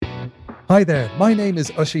Hi there, my name is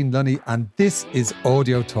Oisín Lunny and this is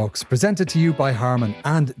Audio Talks, presented to you by Harman.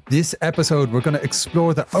 And this episode we're going to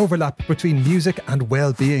explore the overlap between music and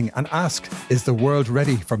well-being and ask, is the world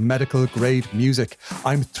ready for medical grade music?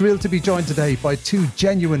 I'm thrilled to be joined today by two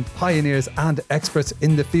genuine pioneers and experts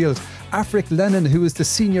in the field. Afric Lennon, who is the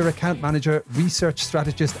Senior Account Manager, Research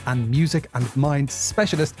Strategist and Music and Mind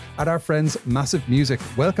Specialist at our friends Massive Music.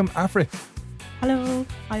 Welcome, Afric. Hello.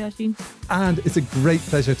 Hi, Oisín. And it's a great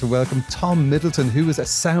pleasure to welcome Tom Middleton, who is a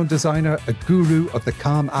sound designer, a guru of the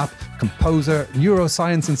Calm app, composer,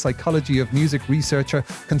 neuroscience and psychology of music researcher,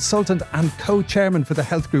 consultant and co-chairman for the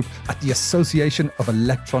health group at the Association of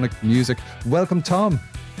Electronic Music. Welcome, Tom.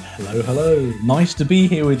 Hello. Nice to be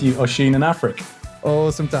here with you, Oisín and Afric.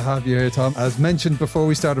 Awesome to have you here, Tom. As mentioned before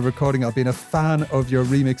we started recording, I've been a fan of your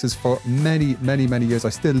remixes for many years. I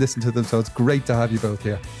still listen to them, so it's great to have you both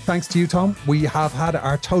here. Thanks to you, Tom, we have had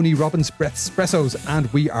our Tony Robbins Breathspressos and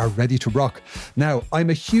we are ready to rock. Now,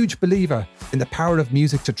 I'm a huge believer in the power of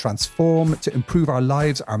music to transform, to improve our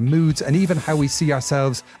lives, our moods, and even how we see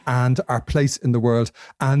ourselves and our place in the world.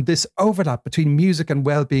 And this overlap between music and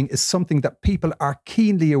well-being is something that people are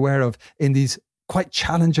keenly aware of in these quite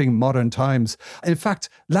challenging modern times. In fact,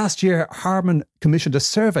 last year, Harman commissioned a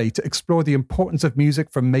survey to explore the importance of music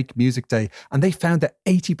for Make Music Day. And they found that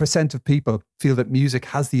 80% of people feel that music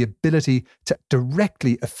has the ability to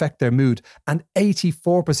directly affect their mood. And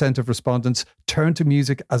 84% of respondents turn to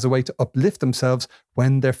music as a way to uplift themselves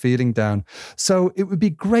when they're feeling down. So it would be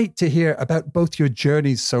great to hear about both your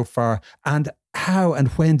journeys so far and how and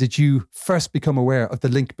when did you first become aware of the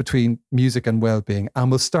link between music and well-being? And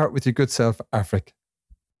we'll start with your good self, Afric.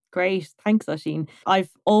 Great. Thanks, Oisín.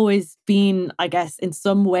 I've always been, I guess, in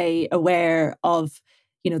some way aware of,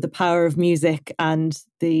 the power of music and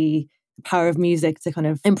the power of music to kind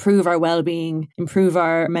of improve our well-being, improve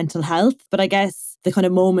our mental health. But I guess the kind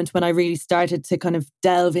of moment when I really started to kind of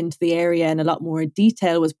delve into the area in a lot more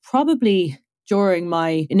detail was probably during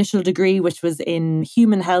my initial degree, which was in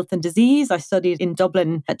human health and disease. I studied in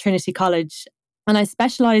Dublin at Trinity College and I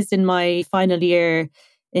specialised in my final year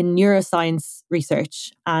in neuroscience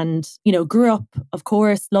research and, grew up, of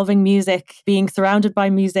course, loving music, being surrounded by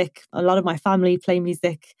music. A lot of my family play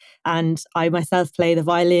music and I myself play the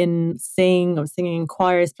violin, sing. I was singing in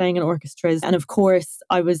choirs, playing in orchestras. And of course,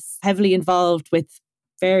 I was heavily involved with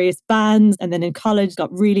various bands, and then in college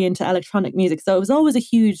got really into electronic music. So it was always a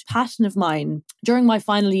huge passion of mine. During my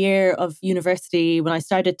final year of university, when I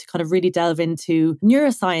started to kind of really delve into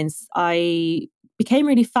neuroscience, I became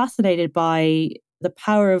really fascinated by the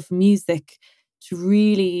power of music to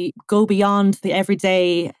really go beyond the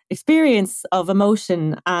everyday experience of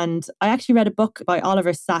emotion. And I actually read a book by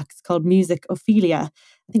Oliver Sacks called Music Ophelia.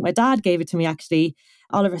 I think my dad gave it to me, actually.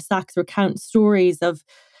 Oliver Sacks recounts stories of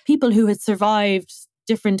people who had survived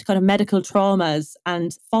different kind of medical traumas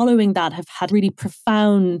and following that have had really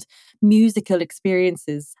profound musical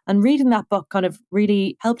experiences. And reading that book kind of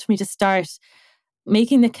really helped me to start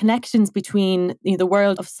making the connections between the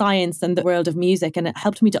world of science and the world of music. And it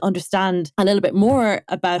helped me to understand a little bit more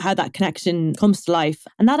about how that connection comes to life.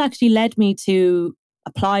 And that actually led me to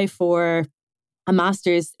apply for a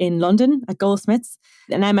master's in London at Goldsmiths,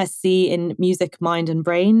 an MSc in music, mind and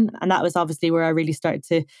brain. And that was obviously where I really started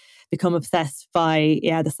to become obsessed by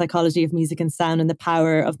the psychology of music and sound and the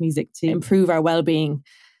power of music to improve our well-being.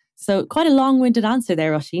 So quite a long-winded answer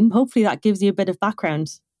there, Oisín. Hopefully that gives you a bit of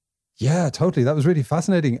background. Yeah, totally. That was really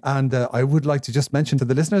fascinating. And I would like to just mention to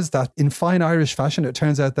the listeners that in fine Irish fashion, it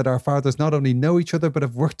turns out that our fathers not only know each other, but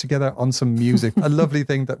have worked together on some music. A lovely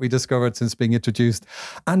thing that we discovered since being introduced.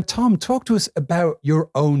 And Tom, talk to us about your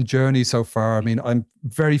own journey so far. I mean, I'm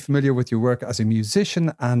very familiar with your work as a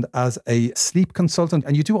musician and as a sleep consultant,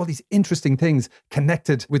 and you do all these interesting things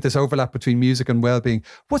connected with this overlap between music and well-being.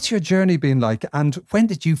 What's your journey been like? And when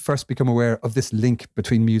did you first become aware of this link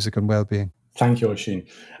between music and well-being? Thank you, Oisín.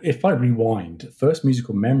 If I rewind, first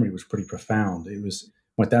musical memory was pretty profound. It was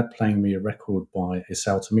my dad playing me a record by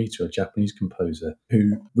Isao Tomita, a Japanese composer,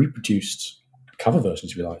 who reproduced cover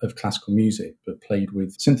versions, if you like, of classical music, but played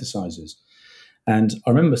with synthesizers. And I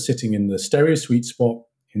remember sitting in the stereo sweet spot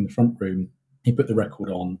in the front room. He put the record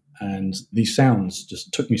on and these sounds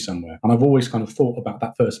just took me somewhere. And I've always kind of thought about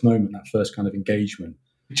that first moment, that first kind of engagement.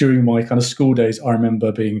 During my kind of school days, I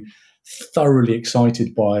remember being thoroughly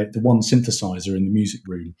excited by the one synthesizer in the music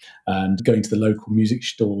room and going to the local music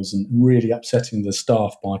stores and really upsetting the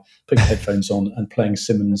staff by putting headphones on and playing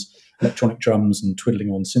Simmons electronic drums and twiddling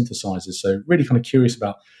on synthesizers. So really kind of curious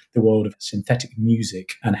about the world of synthetic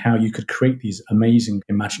music and how you could create these amazing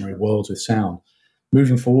imaginary worlds with sound.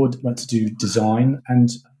 Moving forward, went to do design and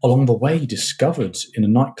along the way discovered in a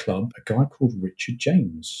nightclub a guy called Richard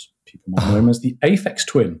James. people might know him as the Aphex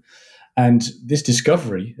Twin. And this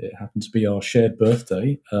discovery, it happened to be our shared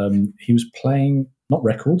birthday. He was playing not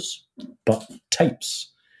records, but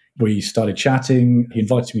tapes. We started chatting. He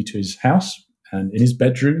invited me to his house, and in his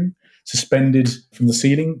bedroom, suspended from the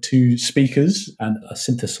ceiling, 2 speakers and a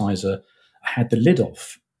synthesizer, had the lid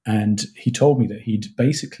off. And he told me that he'd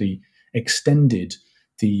basically extended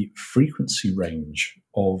the frequency range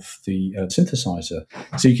of the synthesizer.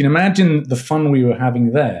 So you can imagine the fun we were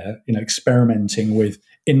having there, experimenting with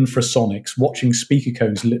infrasonics, watching speaker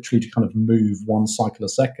cones literally kind of move 1 cycle a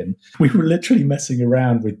second. We were literally messing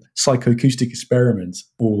around with psychoacoustic experiments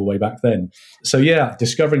all the way back then. So yeah,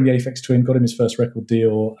 discovering the Aphex Twin, got him his first record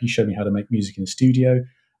deal. He showed me how to make music in the studio.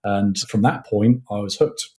 And from that point, I was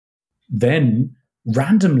hooked. Then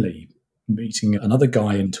randomly meeting another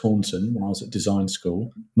guy in Taunton when I was at design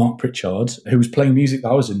school, Mark Pritchard, who was playing music that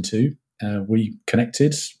I was into. We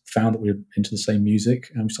connected, found that we were into the same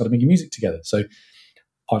music, and we started making music together. So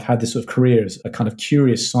I've had this sort of career as a kind of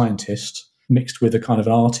curious scientist mixed with a kind of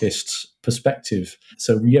artist perspective.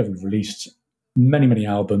 So yeah, we've released many, many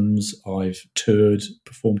albums. I've toured,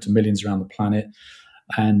 performed to millions around the planet.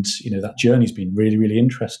 And, that journey's been really, really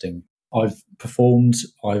interesting. I've performed,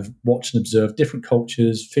 I've watched and observed different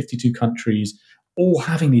cultures, 52 countries, all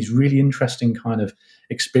having these really interesting kind of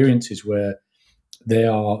experiences where they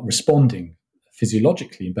are responding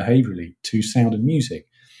physiologically and behaviorally to sound and music.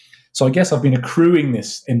 So I guess I've been accruing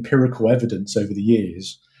this empirical evidence over the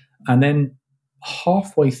years. And then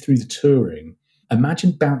halfway through the touring,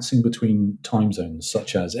 imagine bouncing between time zones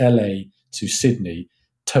such as LA to Sydney,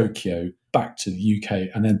 Tokyo, back to the UK,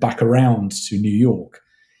 and then back around to New York.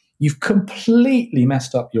 You've completely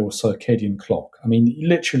messed up your circadian clock. I mean,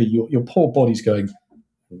 literally, your poor body's going,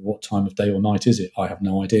 what time of day or night is it? I have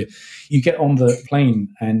no idea. You get on the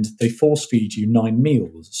plane and they force feed you 9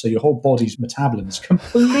 meals. So your whole body's metabolism is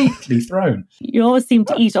completely thrown. You always seem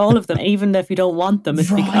to eat all of them, even if you don't want them. It's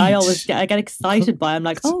Right. I get excited by them. I'm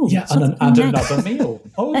like, oh, yeah, and another meal.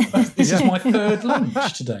 Oh, this is my 3rd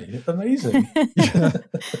lunch today. Amazing.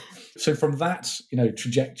 So from that,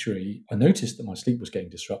 trajectory, I noticed that my sleep was getting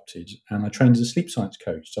disrupted, and I trained as a sleep science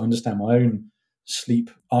coach to understand my own sleep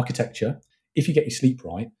architecture. If you get your sleep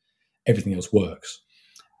right, everything else works.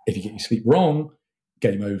 If you get your sleep wrong,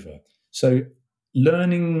 game over. So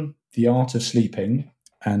learning the art of sleeping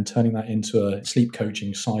and turning that into a sleep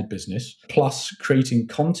coaching side business, plus creating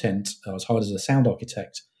content. I was hired as a sound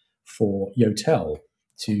architect for Yotel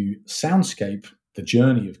to soundscape the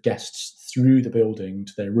journey of guests through the building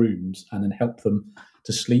to their rooms and then help them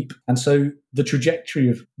to sleep. And so the trajectory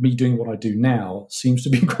of me doing what I do now seems to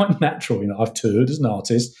be quite natural. I've toured as an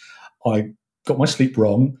artist. I got my sleep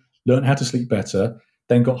wrong, learned how to sleep better,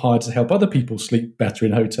 then got hired to help other people sleep better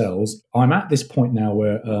in hotels. I'm at this point now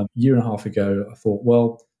where a year and a half ago, I thought,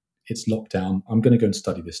 well, it's lockdown. I'm going to go and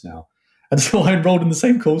study this now. And so I enrolled in the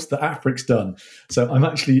same course that Afric's done. So I'm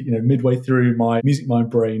actually, midway through my Music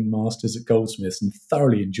Mind Brain Masters at Goldsmiths and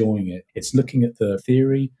thoroughly enjoying it. It's looking at the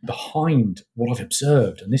theory behind what I've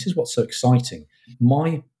observed. And this is what's so exciting.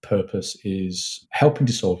 My purpose is helping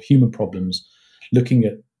to solve human problems, looking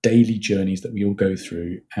at daily journeys that we all go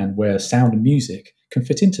through and where sound and music can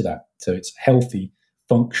fit into that. So it's healthy,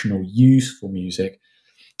 functional, useful music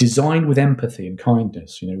designed with empathy and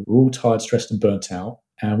kindness. We're all tired, stressed and burnt out,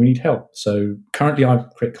 and we need help. So currently I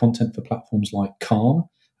create content for platforms like Calm,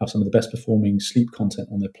 have some of the best performing sleep content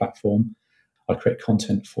on their platform. I create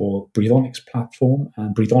content for Breathonics platform,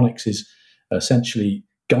 and Breathonics is essentially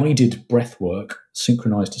guided breath work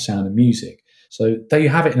synchronized to sound and music. So there you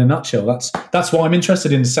have it in a nutshell. That's why I'm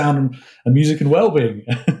interested in sound and music and well-being.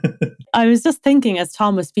 I was just thinking as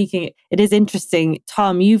Tom was speaking, it is interesting.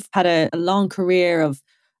 Tom, you've had a long career of,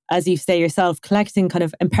 as you say yourself, collecting kind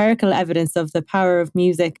of empirical evidence of the power of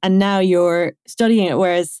music. And now you're studying it,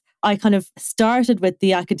 whereas I kind of started with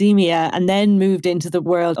the academia and then moved into the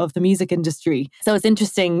world of the music industry. So it's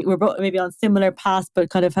interesting. We're both maybe on similar paths,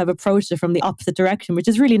 but kind of have approached it from the opposite direction, which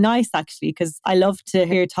is really nice, actually, because I love to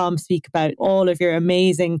hear Tom speak about all of your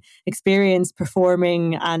amazing experience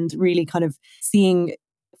performing and really kind of seeing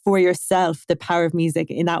for yourself the power of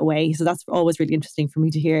music in that way. So that's always really interesting for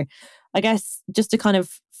me to hear. I guess just to kind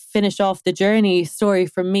of finish off the journey story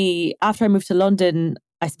for me, after I moved to London,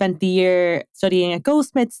 I spent the year studying at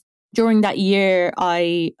Goldsmiths. During that year,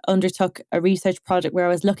 I undertook a research project where I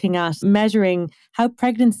was looking at measuring how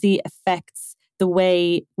pregnancy affects the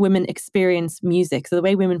way women experience music, so the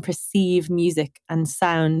way women perceive music and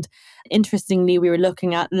sound. Interestingly, we were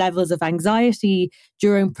looking at levels of anxiety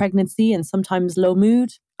during pregnancy and sometimes low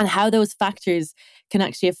mood, and how those factors can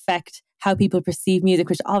actually affect how people perceive music,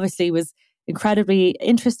 which obviously was incredibly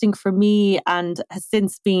interesting for me and has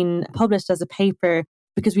since been published as a paper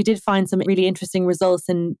because we did find some really interesting results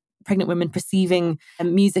in pregnant women perceiving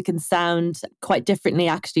music and sound quite differently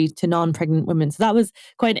actually to non-pregnant women. So that was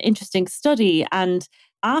quite an interesting study. And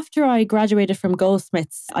after I graduated from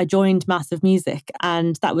Goldsmiths, I joined Massive Music,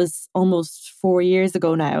 and that was almost 4 years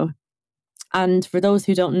ago now. And for those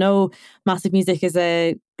who don't know, Massive Music is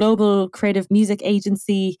a global creative music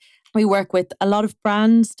agency. We work with a lot of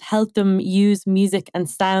brands to help them use music and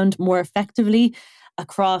sound more effectively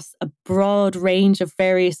across a broad range of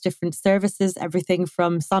various different services, everything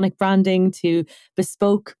from sonic branding to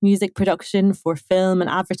bespoke music production for film and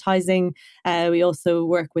advertising. We also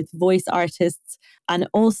work with voice artists. And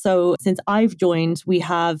also, since I've joined, we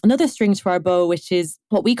have another string to our bow, which is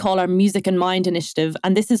what we call our Music and Mind initiative.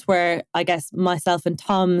 And this is where I guess myself and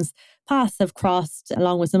Tom's paths have crossed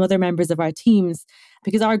along with some other members of our teams,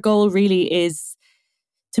 because our goal really is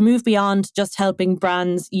to move beyond just helping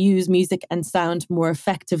brands use music and sound more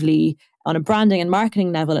effectively on a branding and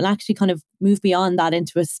marketing level, and actually kind of move beyond that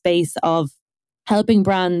into a space of helping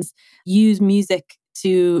brands use music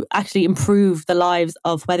to actually improve the lives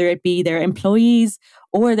of whether it be their employees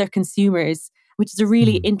or their consumers, which is a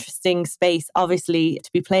really interesting space, obviously, to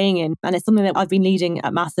be playing in. And it's something that I've been leading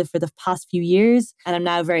at Massive for the past few years. And I'm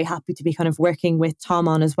now very happy to be kind of working with Tom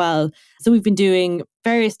on as well. So we've been doing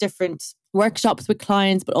various different workshops with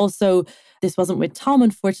clients, but also this wasn't with Tom,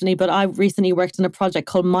 unfortunately, but I recently worked on a project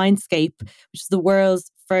called Mindscape, which is the world's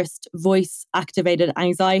first voice activated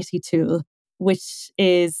anxiety tool, which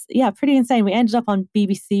is, pretty insane. We ended up on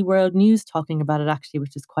BBC World News talking about it, actually,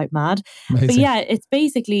 which is quite mad. Amazing. But yeah, it's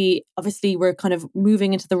basically, obviously, we're kind of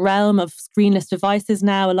moving into the realm of screenless devices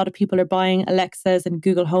now. A lot of people are buying Alexas and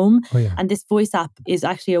Google Home. Oh, yeah. And this voice app is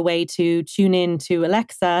actually a way to tune in to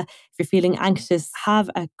Alexa. If you're feeling anxious, have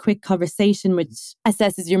a quick conversation which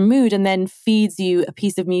assesses your mood and then feeds you a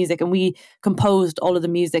piece of music. And we composed all of the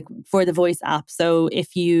music for the voice app. So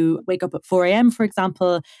if you wake up at 4 a.m., for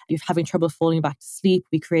example, you're having trouble falling back to sleep,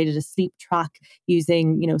 we created a sleep track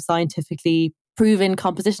using, scientifically proven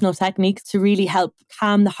compositional techniques to really help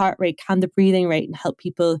calm the heart rate, calm the breathing rate, and help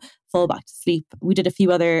people fall back to sleep. We did a few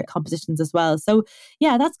other compositions as well. So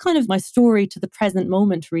yeah, that's kind of my story to the present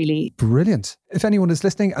moment, really. Brilliant. If anyone is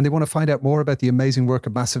listening and they want to find out more about the amazing work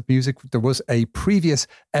of Massive Music, there was a previous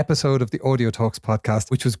episode of the Audio Talks podcast,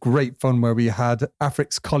 which was great fun, where we had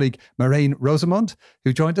Afric's colleague Maraine Rosamond,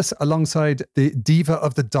 who joined us alongside the diva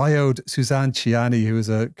of the diode, Suzanne Ciani, who is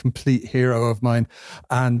a complete hero of mine.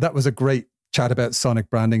 And that was a great chat about sonic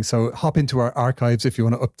branding. So hop into our archives if you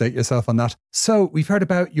want to update yourself on that. So we've heard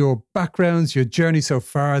about your backgrounds, your journey so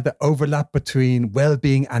far, the overlap between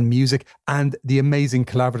well-being and music, and the amazing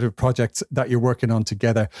collaborative projects that you're working on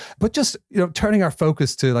together. But just, turning our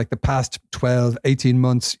focus to like the past 12, 18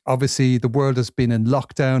 months, obviously the world has been in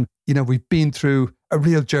lockdown. We've been through a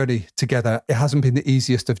real journey together. It hasn't been the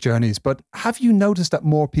easiest of journeys, but have you noticed that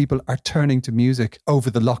more people are turning to music over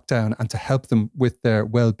the lockdown and to help them with their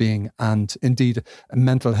well-being and indeed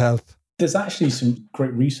mental health? There's actually some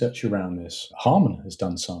great research around this. Harman has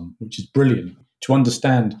done some, which is brilliant. To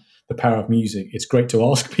understand the power of music, it's great to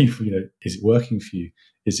ask people, is it working for you?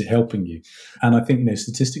 Is it helping you? And I think,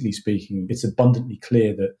 statistically speaking, it's abundantly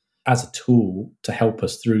clear that as a tool to help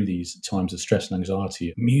us through these times of stress and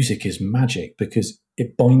anxiety, music is magic because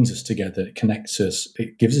it binds us together, it connects us,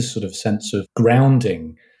 it gives us sort of sense of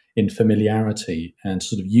grounding in familiarity, and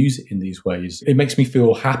sort of use it in these ways. It makes me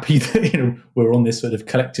feel happy that we're on this sort of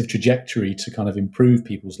collective trajectory to kind of improve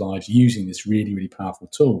people's lives using this really, really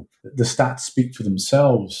powerful tool. The stats speak for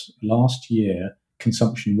themselves. Last year,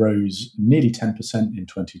 consumption rose nearly 10% in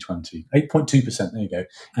 2020, 8.2%, there you go.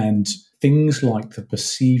 And things like the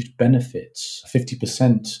perceived benefits,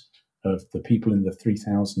 50% of the people in the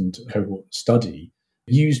 3,000 cohort study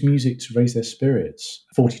use music to raise their spirits,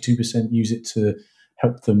 42% use it to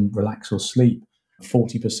help them relax or sleep,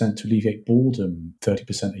 40% to alleviate boredom,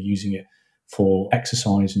 30% are using it for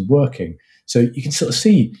exercise and working. So you can sort of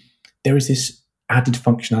see there is this added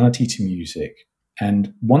functionality to music.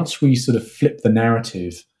 And once we sort of flip the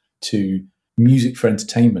narrative to music for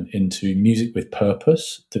entertainment into music with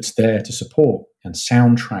purpose that's there to support and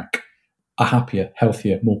soundtrack a happier,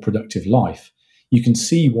 healthier, more productive life, you can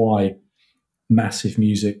see why Massive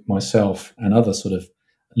Music, myself, and other sort of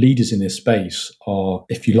leaders in this space are,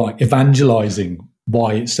 if you like, evangelizing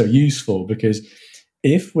why it's so useful. Because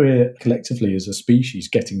if we're collectively as a species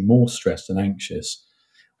getting more stressed and anxious,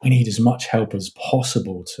 we need as much help as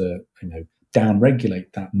possible to,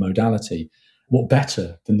 down-regulate that modality. What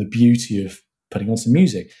better than the beauty of putting on some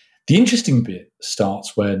music? The interesting bit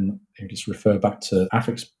starts when, just refer back to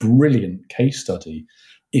Afric's brilliant case study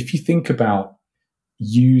if you think about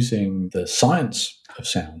using the science of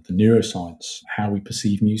sound, the neuroscience, how we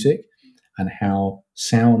perceive music, and how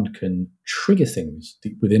sound can trigger things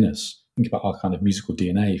deep within us. Think about our kind of musical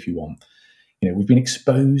DNA, if you want. We've been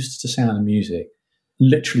exposed to sound and music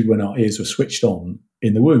literally when our ears were switched on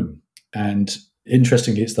in the womb. And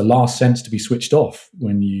interestingly, it's the last sense to be switched off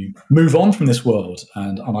when you move on from this world.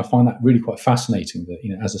 And I find that really quite fascinating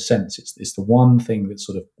that, as a sense, it's the one thing that's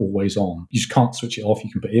sort of always on. You just can't switch it off.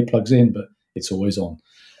 You can put earplugs in, but it's always on.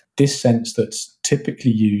 This sense that's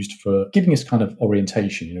typically used for giving us kind of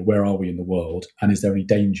orientation, where are we in the world and is there any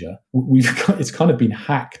danger? It's kind of been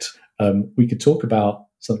hacked. We could talk about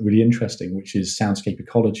something really interesting, which is soundscape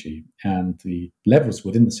ecology and the levels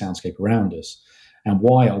within the soundscape around us and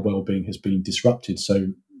why our well-being has been disrupted so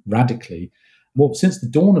radically. Well, since the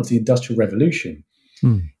dawn of the Industrial Revolution,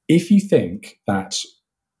 if you think that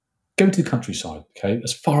go to the countryside, okay,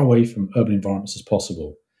 as far away from urban environments as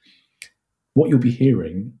possible, what you'll be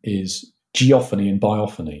hearing is geophony and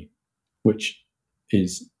biophony, which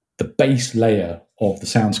is the base layer of the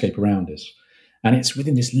soundscape around us. And it's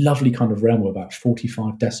within this lovely kind of realm of about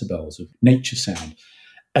 45 decibels of nature sound,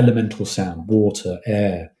 elemental sound, water,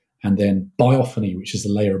 air, and then biophony, which is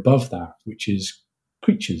the layer above that, which is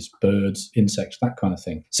creatures, birds, insects, that kind of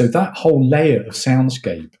thing. So that whole layer of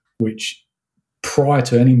soundscape, which prior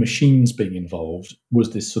to any machines being involved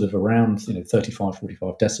was this sort of around 35,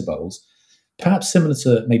 45 decibels, perhaps similar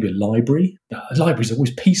to maybe a library. Libraries are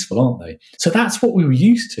always peaceful, aren't they? So that's what we were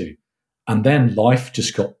used to. And then life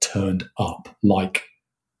just got turned up like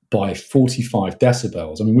by 45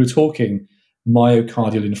 decibels. I mean, we're talking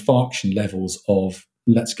myocardial infarction levels of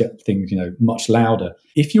let's get things, much louder.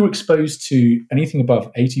 If you're exposed to anything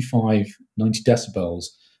above 85, 90 decibels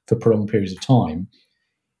for prolonged periods of time,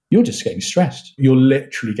 you're just getting stressed. You're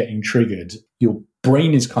literally getting triggered. Your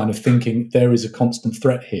brain is kind of thinking there is a constant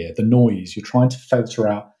threat here, the noise. You're trying to filter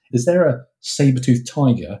out, is there a saber-toothed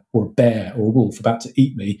tiger or a bear or a wolf about to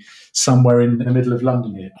eat me somewhere in the middle of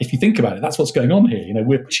London here? If you think about it, that's what's going on here.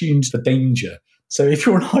 We're tuned for danger. So if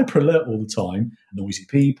you're on hyper alert all the time, noisy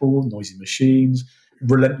people, noisy machines,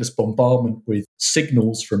 relentless bombardment with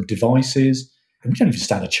signals from devices, and we don't even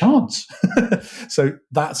stand a chance. So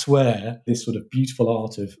that's where this sort of beautiful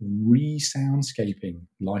art of re-soundscaping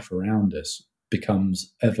life around us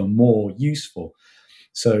becomes ever more useful.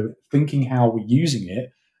 So thinking how we're using it,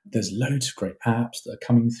 there's loads of great apps that are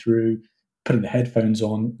coming through. Putting the headphones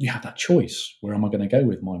on, you have that choice. Where am I going to go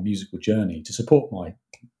with my musical journey to support my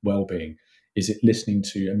well-being? Is it listening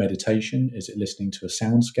to a meditation? Is it listening to a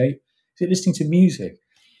soundscape? Is it listening to music?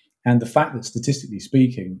 And the fact that statistically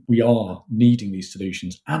speaking, we are needing these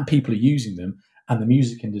solutions and people are using them, and the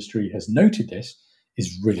music industry has noted this,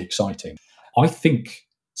 is really exciting. I think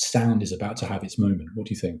sound is about to have its moment. What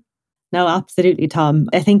do you think? No, absolutely, Tom.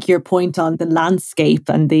 I think your point on the landscape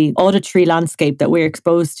and the auditory landscape that we're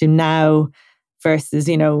exposed to now versus,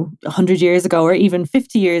 100 years ago or even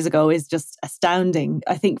 50 years ago is just astounding.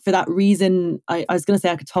 I think for that reason, I was going to say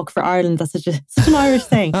I could talk for Ireland. That's such an Irish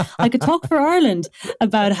thing. I could talk for Ireland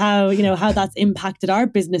about how that's impacted our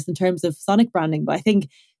business in terms of sonic branding. But I think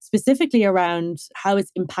specifically around how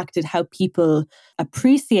it's impacted how people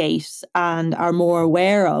appreciate and are more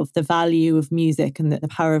aware of the value of music and the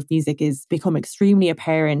power of music is become extremely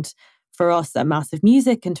apparent for us at Massive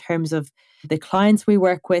Music in terms of the clients we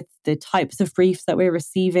work with, the types of briefs that we're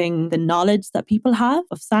receiving, the knowledge that people have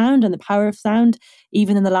of sound and the power of sound,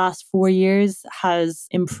 even in the last 4 years, has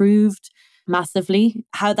improved massively.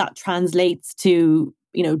 How that translates to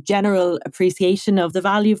general appreciation of the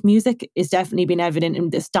value of music is definitely been evident in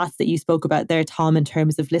the stats that you spoke about there, Tom, in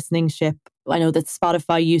terms of listenership. I know that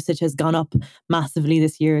Spotify usage has gone up massively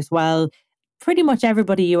this year as well. Pretty much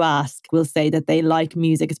everybody you ask will say that they like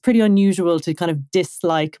music. It's pretty unusual to kind of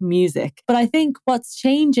dislike music. But I think what's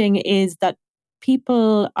changing is that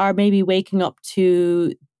people are maybe waking up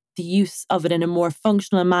to the use of it in a more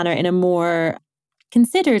functional manner, in a more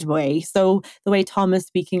considered way. So the way Tom is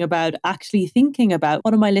speaking about actually thinking about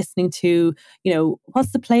what am I listening to?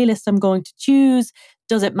 What's the playlist I'm going to choose?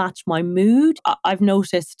 Does it match my mood? I've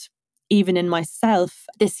noticed even in myself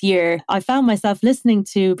this year, I found myself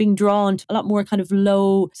being drawn to a lot more kind of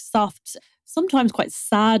low, soft, sometimes quite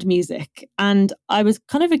sad music. And I was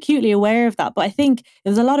kind of acutely aware of that. But I think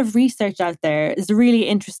there's a lot of research out there. There's a really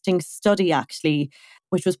interesting study actually,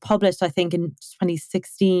 which was published, I think, in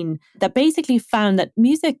 2016, that basically found that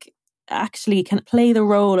music actually can play the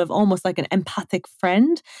role of almost like an empathic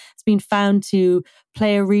friend. It's been found to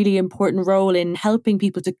play a really important role in helping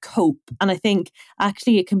people to cope. And I think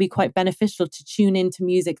actually it can be quite beneficial to tune into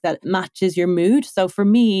music that matches your mood. So for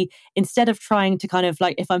me, instead of trying to kind of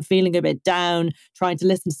like, if I'm feeling a bit down, trying to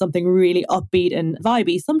listen to something really upbeat and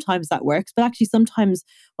vibey, sometimes that works. But actually, sometimes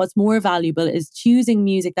what's more valuable is choosing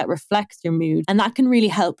music that reflects your mood. And that can really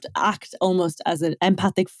help to act almost as an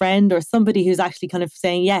empathic friend or somebody who's actually kind of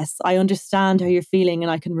saying, yes, I understand how you're feeling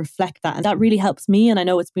and I can reflect that. And that really helps me. And I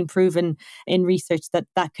know it's been proven in research that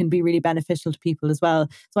that can be really beneficial to people as well.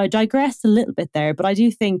 So I digressed a little bit there, but I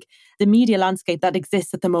do think the media landscape that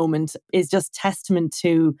exists at the moment is just testament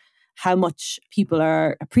to how much people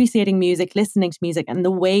are appreciating music, listening to music, and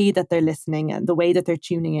the way that they're listening and the way that they're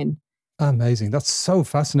tuning in. Amazing. That's so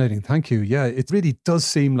fascinating. Thank you. Yeah, it really does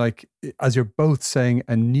seem like, as you're both saying,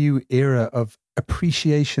 a new era of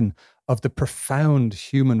appreciation of the profound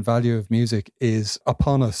human value of music is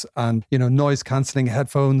upon us. And, noise cancelling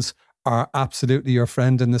headphones are absolutely your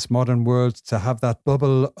friend in this modern world, to have that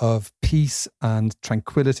bubble of peace and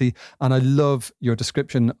tranquility. And I love your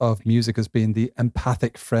description of music as being the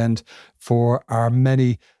empathic friend for our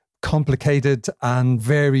many complicated and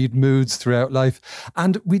varied moods throughout life.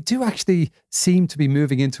 And we do actually seem to be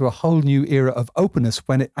moving into a whole new era of openness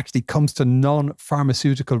when it actually comes to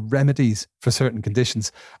non-pharmaceutical remedies for certain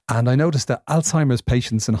conditions. And I noticed that Alzheimer's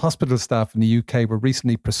patients and hospital staff in the UK were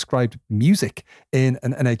recently prescribed music in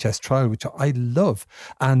an NHS trial, which I love.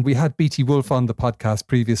 And we had BT Wolf on the podcast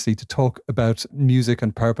previously to talk about music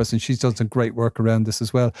and purpose, and she's done some great work around this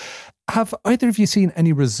as well. Have either of you seen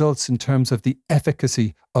any results in terms of the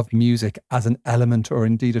efficacy of music as an element or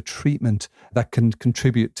indeed a treatment that can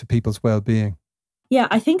contribute to people's well-being? Yeah,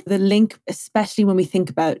 I think the link, especially when we think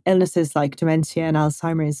about illnesses like dementia and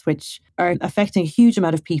Alzheimer's, which are affecting a huge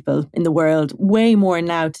amount of people in the world, way more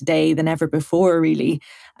now today than ever before, really.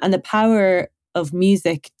 And the power of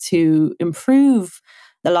music to improve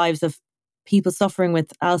the lives of people suffering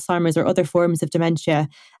with Alzheimer's or other forms of dementia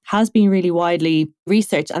has been really widely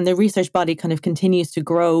researched, and the research body kind of continues to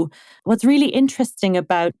grow. What's really interesting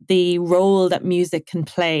about the role that music can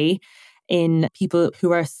play in people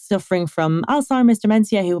who are suffering from Alzheimer's,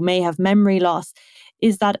 dementia, who may have memory loss,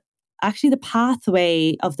 is that actually the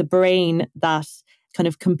pathway of the brain that kind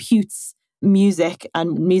of computes music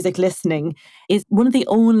and music listening is one of the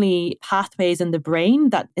only pathways in the brain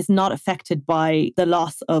that is not affected by the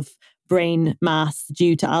loss of brain mass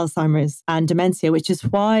due to Alzheimer's and dementia, which is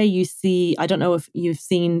why you see, I don't know if you've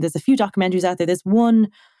seen, there's a few documentaries out there. There's one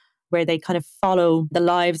where they kind of follow the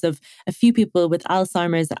lives of a few people with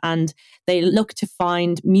Alzheimer's, and they look to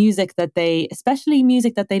find music that especially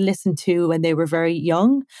music that they listened to when they were very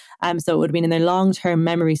young. So it would have been in their long-term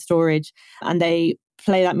memory storage, and they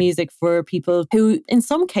play that music for people who, in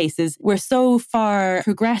some cases, were so far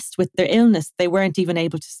progressed with their illness, they weren't even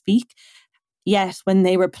able to speak. Yet when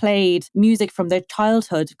they were played, music from their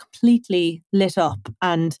childhood completely lit up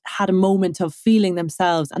and had a moment of feeling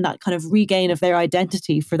themselves and that kind of regain of their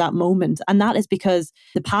identity for that moment. And that is because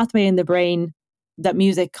the pathway in the brain that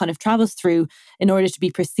music kind of travels through in order to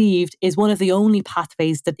be perceived is one of the only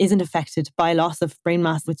pathways that isn't affected by loss of brain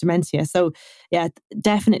mass with dementia. So yeah,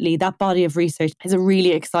 definitely that body of research is a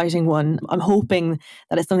really exciting one. I'm hoping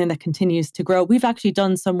that it's something that continues to grow. We've actually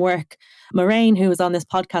done some work. Moraine, who was on this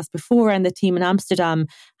podcast before, and the team in Amsterdam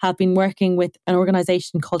have been working with an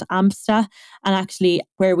organization called AMSTA, and actually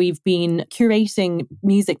where we've been curating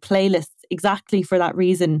music playlists exactly for that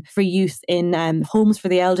reason, for use in homes for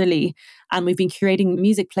the elderly. And we've been curating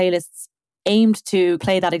music playlists aimed to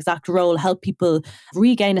play that exact role, help people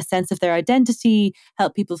regain a sense of their identity,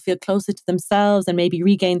 help people feel closer to themselves and maybe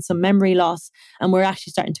regain some memory loss. And we're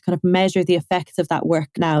actually starting to kind of measure the effects of that work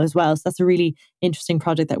now as well. So that's a really interesting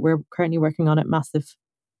project that we're currently working on at Massive.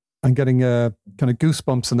 I'm getting kind of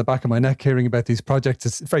goosebumps in the back of my neck hearing about these projects.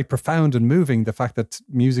 It's very profound and moving, the fact that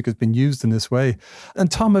music has been used in this way.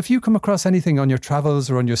 And Tom, have you come across anything on your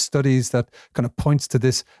travels or on your studies that kind of points to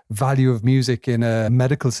this value of music in a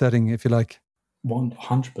medical setting, if you like?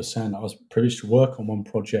 100%. I was privileged to work on one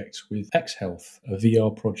project with X Health, a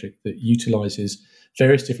VR project that utilizes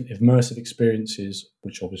various different immersive experiences,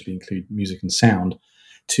 which obviously include music and sound,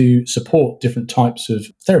 to support different types of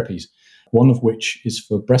therapies. One of which is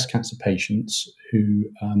for breast cancer patients who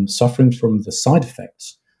are suffering from the side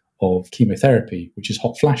effects of chemotherapy, which is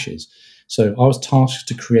hot flashes. So I was tasked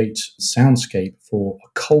to create a soundscape for a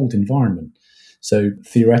cold environment. So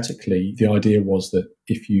theoretically, the idea was that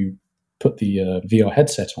if you put the VR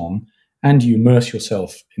headset on and you immerse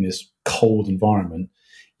yourself in this cold environment,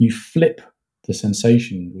 you flip the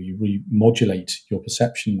sensation, or you remodulate your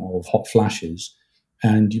perception of hot flashes,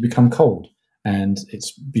 and you become cold. and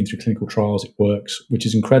it's been through clinical trials. It works, which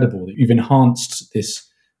is incredible. You've enhanced this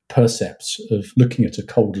percepts of looking at a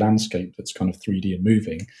cold landscape that's kind of 3D and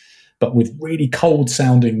moving, but with really cold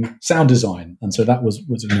sounding sound design. And so that was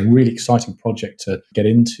a really exciting project to get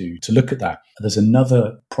into, to look at that. There's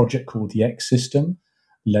another project called the X System,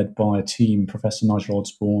 led by a team, Professor Nigel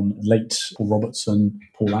Osborne, late Paul Robertson,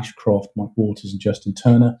 Paul Ashcroft, Mike Waters, and Justin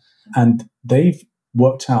Turner. And they've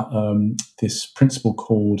worked out this principle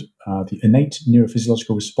called the innate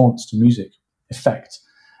neurophysiological response to music effect,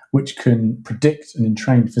 which can predict an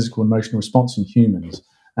entrained physical and emotional response in humans.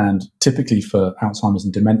 And typically for Alzheimer's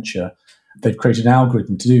and dementia, they've created an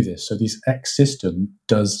algorithm to do this. So this X System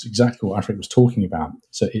does exactly what Afric was talking about.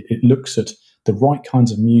 So it looks at the right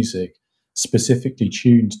kinds of music specifically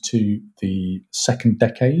tuned to the second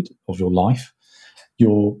decade of your life.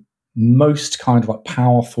 Your most kind of like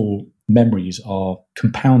powerful memories are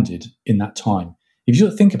compounded in that time. If you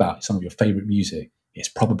sort of think about some of your favorite music, it's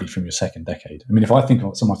probably from your second decade. I mean, if I think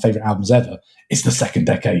about some of my favorite albums ever, it's the second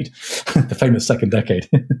decade, the famous second decade.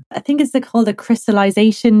 I think it's called the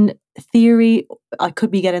crystallization theory. I could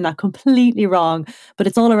be getting that completely wrong, but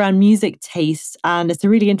it's all around music taste. And it's a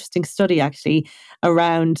really interesting study actually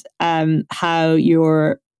around how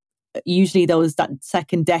usually that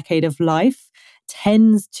second decade of life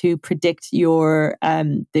tends to predict your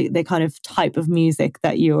the kind of type of music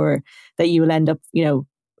that you will end up,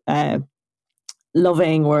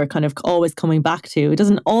 loving or kind of always coming back to. It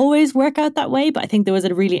doesn't always work out that way, but I think there was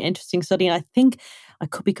a really interesting study, and I think I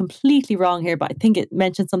could be completely wrong here, but I think it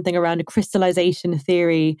mentioned something around a crystallization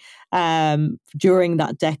theory during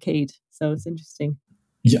that decade. So it's interesting.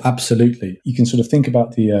 Yeah, absolutely. You can sort of think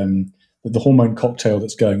about the hormone cocktail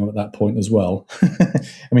that's going on at that point as well. I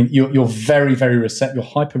mean, you're very, very receptive. You're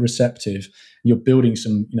hyper receptive. You're building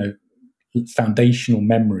some, foundational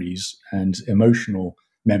memories and emotional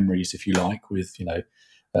memories, if you like, with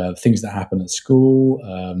things that happen at school,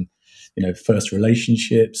 first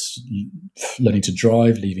relationships, learning to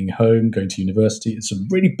drive, leaving home, going to university. Some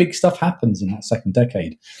really big stuff happens in that second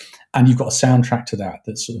decade, and you've got a soundtrack to that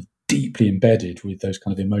that's sort of deeply embedded with those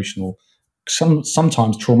kind of emotional,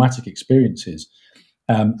 sometimes traumatic experiences.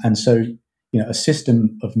 And so, a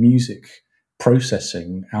system of music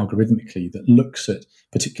processing algorithmically that looks at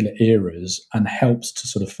particular eras and helps to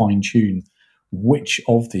sort of fine tune which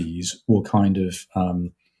of these will kind of,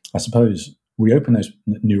 reopen those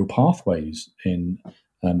neural pathways in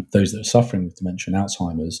those that are suffering with dementia and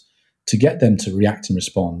Alzheimer's to get them to react and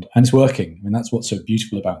respond. And it's working. I mean, that's what's so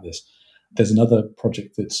beautiful about this. There's another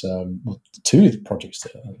project that's, two of the projects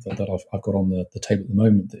that I've got on the table at the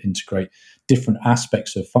moment that integrate different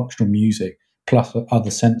aspects of functional music plus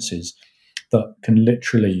other senses that can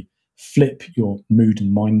literally flip your mood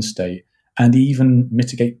and mind state and even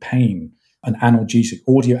mitigate pain. An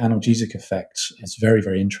audio analgesic effect is very,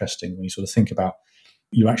 very interesting when you sort of think about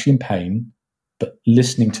you're actually in pain, but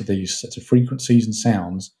listening to these sets of frequencies and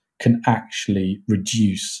sounds can actually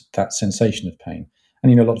reduce that sensation of pain.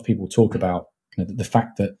 And, a lot of people talk about the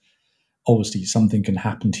fact that obviously something can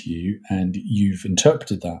happen to you and you've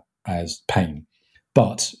interpreted that as pain,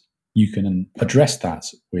 but you can address that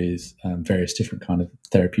with various different kind of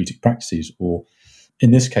therapeutic practices, or in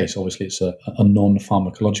this case, obviously, it's a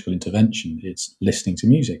non-pharmacological intervention. It's listening to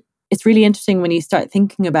music. It's really interesting when you start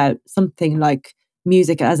thinking about something like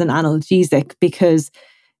music as an analgesic, because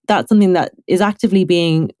that's something that is actively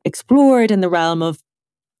being explored in the realm of,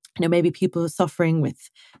 maybe people suffering with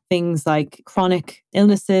things like chronic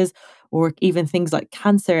illnesses or even things like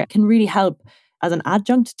cancer. It can really help as an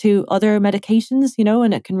adjunct to other medications,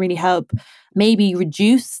 and it can really help maybe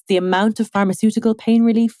reduce the amount of pharmaceutical pain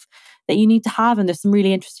relief that you need to have. And there's some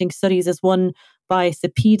really interesting studies. There's one by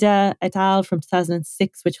Cepeda et al. From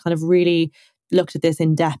 2006, which kind of really looked at this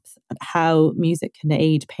in depth, at how music can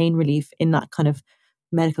aid pain relief in that kind of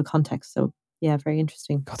medical context. So yeah, very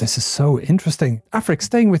interesting. God, this is so interesting. Afric,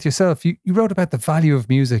 staying with yourself, you wrote about the value of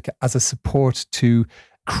music as a support to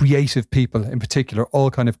creative people, in particular,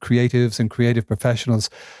 all kind of creatives and creative professionals.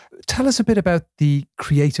 Tell us a bit about the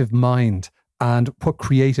creative mind and what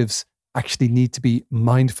creatives actually need to be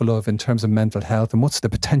mindful of in terms of mental health, and what's the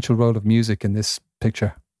potential role of music in this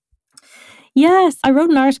picture? Yes, I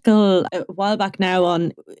wrote an article a while back now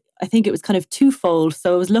on, I think it was kind of twofold.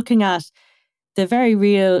 So I was looking at the very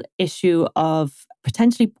real issue of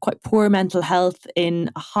potentially quite poor mental health in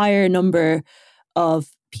a higher number of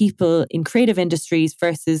people in creative industries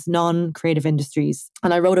versus non-creative industries.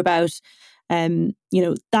 And I wrote about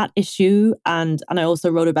that issue. And I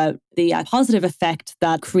also wrote about the positive effect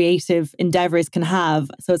that creative endeavors can have.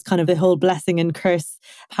 So it's kind of the whole blessing and curse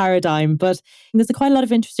paradigm. But there's quite a lot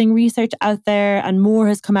of interesting research out there, and more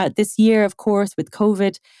has come out this year, of course, with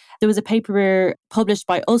COVID. There was a paper published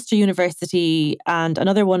by Ulster University and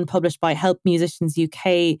another one published by Help Musicians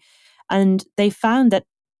UK. And they found that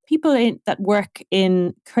people that work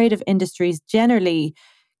in creative industries generally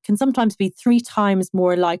can sometimes be 3 times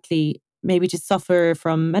more likely maybe to suffer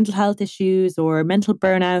from mental health issues or mental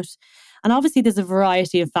burnout. And obviously there's a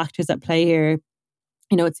variety of factors at play here.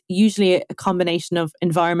 It's usually a combination of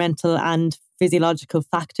environmental and physiological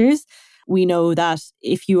factors. We know that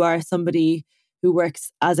if you are somebody who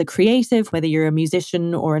works as a creative, whether you're a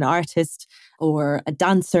musician or an artist or a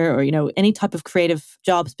dancer or, any type of creative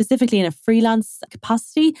job, specifically in a freelance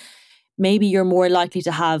capacity, maybe you're more likely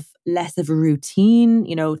to have less of a routine.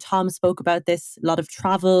 Tom spoke about this, a lot of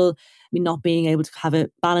travel, not being able to have a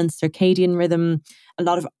balanced circadian rhythm, a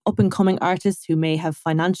lot of up and coming artists who may have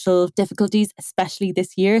financial difficulties, especially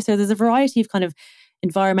this year. So there's a variety of kind of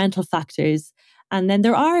environmental factors. And then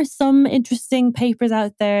there are some interesting papers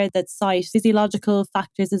out there that cite physiological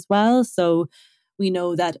factors as well. So we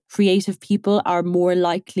know that creative people are more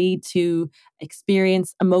likely to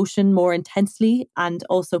experience emotion more intensely and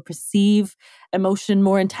also perceive emotion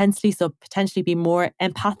more intensely, so potentially be more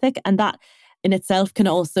empathic. And that in itself can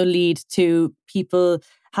also lead to people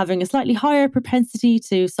having a slightly higher propensity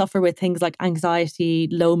to suffer with things like anxiety,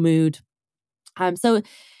 low mood. So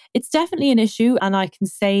it's definitely an issue. And I can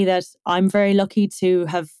say that I'm very lucky to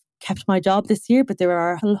have kept my job this year, but there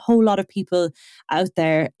are a whole lot of people out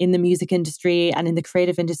there in the music industry and in the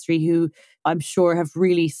creative industry who I'm sure have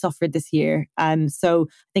really suffered this year. So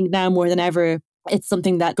I think now more than ever, it's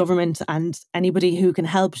something that government and anybody who can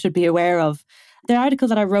help should be aware of. The article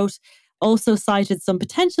that I wrote also cited some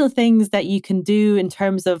potential things that you can do in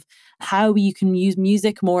terms of how you can use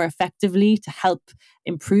music more effectively to help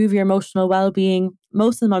improve your emotional well-being.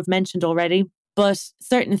 Most of them I've mentioned already, but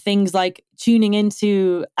certain things like tuning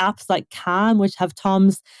into apps like Calm, which have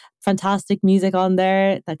Tom's fantastic music on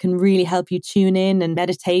there that can really help you tune in and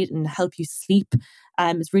meditate and help you sleep,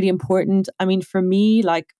 is really important. I mean, for me,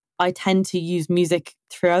 I tend to use music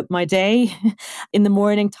throughout my day. In the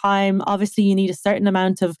morning time, obviously you need a certain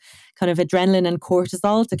amount of kind of adrenaline and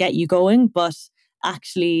cortisol to get you going. But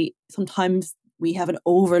actually, sometimes we have an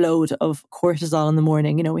overload of cortisol in the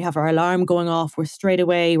morning. We have our alarm going off.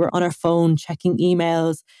 We're on our phone, checking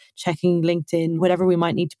emails, checking LinkedIn, whatever we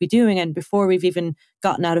might need to be doing. And before we've even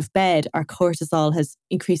gotten out of bed, our cortisol has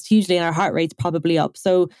increased hugely and our heart rate's probably up.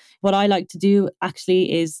 So what I like to do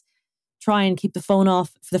actually is try and keep the phone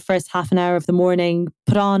off for the first half an hour of the morning,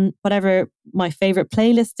 put on whatever my favorite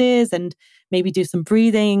playlist is and maybe do some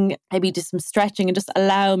breathing, maybe do some stretching and just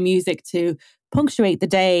allow music to punctuate the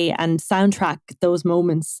day and soundtrack those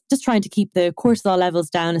moments, just trying to keep the cortisol levels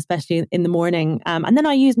down, especially in the morning. And then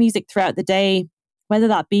I use music throughout the day, whether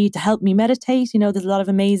that be to help me meditate. There's a lot of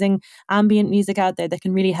amazing ambient music out there that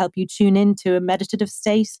can really help you tune into a meditative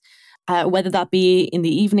state. Whether that be in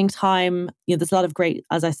the evening time, there's a lot of great,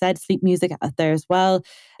 as I said, sleep music out there as well.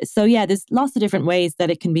 So yeah, there's lots of different ways that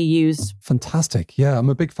it can be used. Fantastic. Yeah, I'm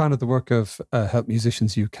a big fan of the work of Help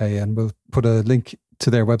Musicians UK, and we'll put a link to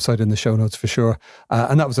their website in the show notes for sure.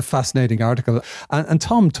 And that was a fascinating article. And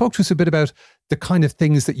Tom, talk to us a bit about the kind of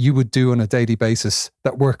things that you would do on a daily basis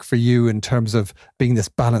that work for you in terms of being this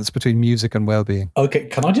balance between music and well-being. Okay,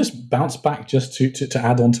 can I just bounce back just to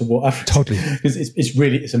add on to what I've... Totally. Because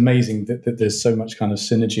it's amazing that there's so much kind of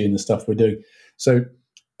synergy in the stuff we're doing. So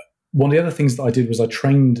one of the other things that I did was I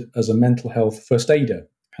trained as a mental health first aider.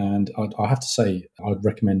 And I have to say, I'd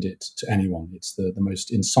recommend it to anyone. It's the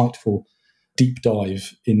most insightful deep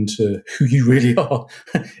dive into who you really are.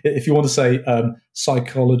 If you want to say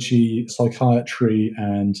psychology, psychiatry,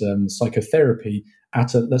 and psychotherapy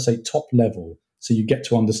at a, let's say, top level, so you get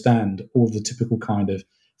to understand all the typical kind of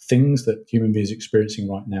things that human beings are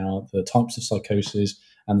experiencing right now, the types of psychosis,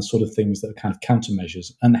 and the sort of things that are kind of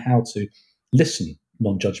countermeasures, and how to listen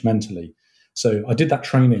non-judgmentally. So I did that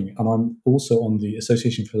training, and I'm also on the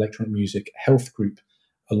Association for Electronic Music Health Group,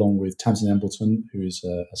 along with Tamsin Embleton, who is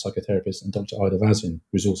a psychotherapist, and Dr. Ida Vazin,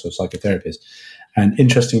 who is also a psychotherapist. And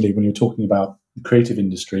interestingly, when you're talking about the creative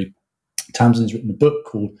industry, Tamsin's written a book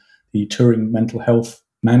called The Turing Mental Health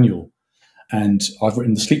Manual. And I've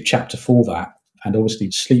written the sleep chapter for that. And obviously,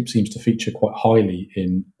 sleep seems to feature quite highly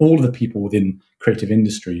in all of the people within creative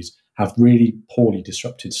industries have really poorly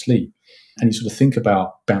disrupted sleep. And you sort of think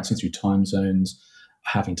about bouncing through time zones,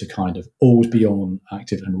 having to kind of always be on,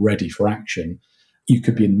 active and ready for action. You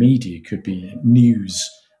could be in media, you could be in news.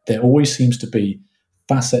 There always seems to be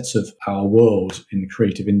facets of our world in the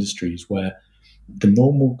creative industries where the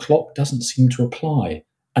normal clock doesn't seem to apply.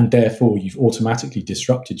 And therefore, you've automatically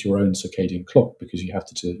disrupted your own circadian clock because you have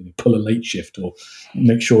to pull a late shift or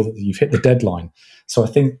make sure that you've hit the deadline. So I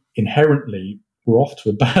think inherently, we're off to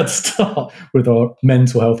a bad start with our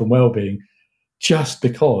mental health and well-being, just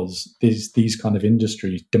because these kind of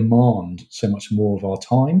industries demand so much more of our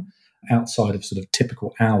time outside of sort of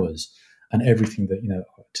typical hours. And everything that,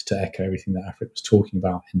 to echo everything that Afrit was talking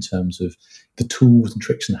about in terms of the tools and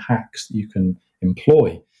tricks and hacks that you can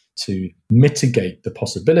employ to mitigate the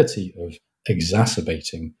possibility of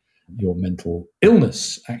exacerbating your mental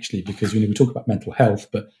illness, actually, because we talk about mental health,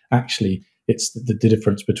 but actually it's the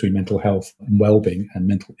difference between mental health and well-being and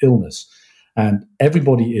mental illness. And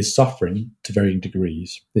everybody is suffering to varying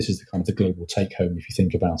degrees. This is the kind of the global take-home, if you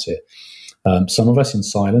think about it. Some of us in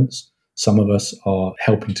silence, some of us are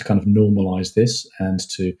helping to kind of normalize this and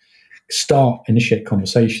to initiate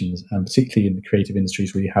conversations, and particularly in the creative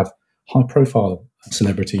industries where you have high-profile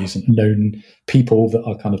celebrities and known people that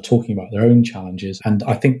are kind of talking about their own challenges. And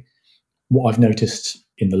I think what I've noticed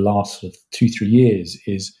in the last sort of 2-3 years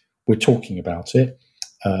is we're talking about it.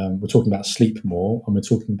 We're talking about sleep more, and we're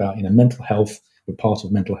talking about mental health. We're part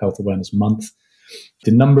of Mental Health Awareness Month.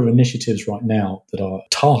 The number of initiatives right now that are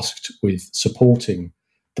tasked with supporting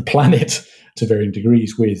the planet to varying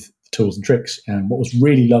degrees with tools and tricks. And what was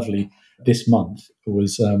really lovely this month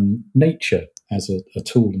was nature as a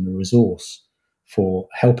tool and a resource for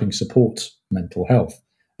helping support mental health.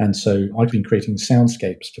 And so I've been creating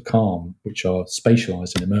soundscapes for Calm, which are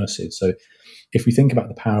spatialized and immersive. So if we think about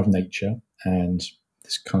the power of nature, and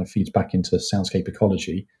this kind of feeds back into soundscape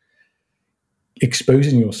ecology,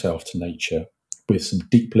 exposing yourself to nature with some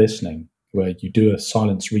deep listening, where you do a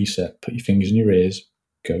silence reset, put your fingers in your ears,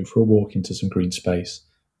 go for a walk into some green space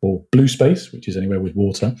or blue space, which is anywhere with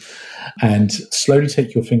water, and slowly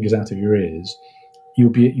take your fingers out of your ears, you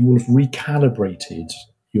will have recalibrated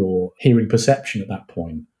your hearing perception at that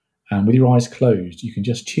point. And with your eyes closed, you can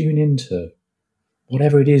just tune into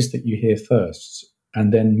whatever it is that you hear first,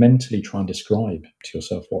 and then mentally try and describe to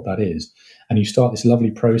yourself what that is. And you start this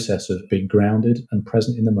lovely process of being grounded and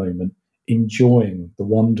present in the moment, enjoying the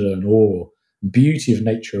wonder and awe and beauty of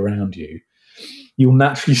nature around you. You'll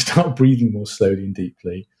naturally start breathing more slowly and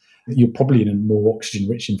deeply. You're probably in a more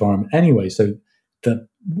oxygen-rich environment anyway. So the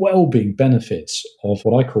well-being benefits of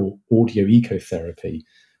what I call audio ecotherapy,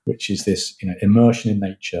 which is this immersion in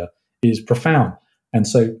nature, is profound. And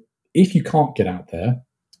so if you can't get out there,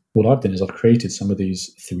 what I've done is I've created some of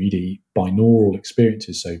these 3D binaural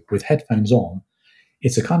experiences. So with headphones on,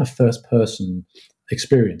 it's a kind of first-person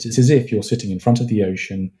experience. It's as if you're sitting in front of the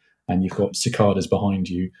ocean and you've got cicadas behind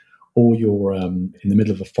you, or you're in the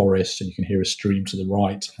middle of a forest and you can hear a stream to the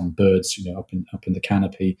right and birds up in the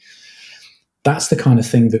canopy. That's the kind of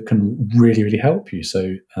thing that can really, really help you.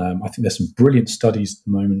 So I think there's some brilliant studies at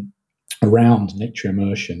the moment around nature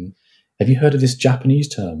immersion. Have you heard of this Japanese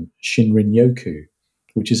term, Shinrin-yoku,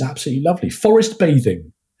 which is absolutely lovely? Forest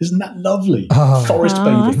bathing. Isn't that lovely? Forest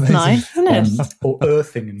bathing. That's nice, isn't it? Or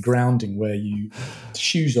earthing and grounding, where you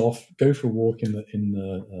shoes off, go for a walk in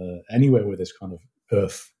the anywhere where there's kind of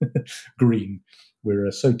earth green.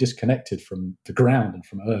 We're so disconnected from the ground and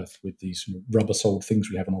from earth with these rubber-soled things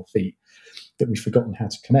we have on our feet that we've forgotten how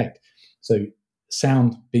to connect. So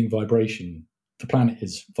sound being vibration, the planet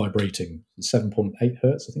is vibrating 7.8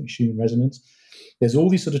 hertz, I think, Schumann resonance. There's all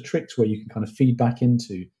these sort of tricks where you can kind of feed back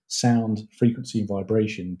into sound, frequency, and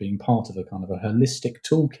vibration being part of a kind of a holistic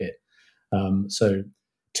toolkit. So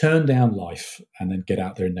turn down life and then get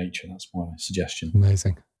out there in nature. That's my suggestion.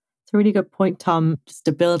 Amazing. It's a really good point, Tom, just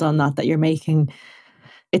to build on that you're making.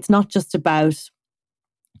 It's not just about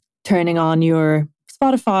turning on your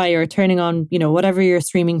Spotify or turning on, whatever your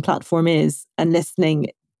streaming platform is and listening.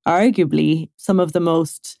 Arguably, some of the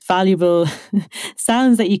most valuable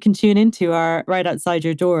sounds that you can tune into are right outside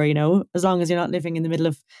your door, as long as you're not living in the middle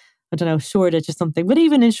of, I don't know, Shoreditch or something. But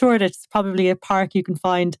even in Shoreditch, it's probably a park you can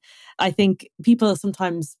find. I think people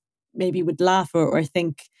sometimes maybe would laugh or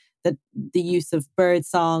think that the use of bird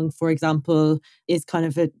song, for example, is kind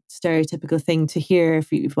of a stereotypical thing to hear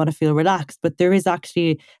if you want to feel relaxed. But there is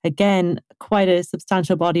actually, again, quite a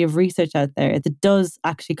substantial body of research out there that does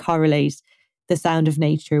actually correlate the sound of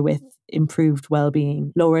nature with improved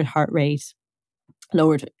well-being, lowered heart rate,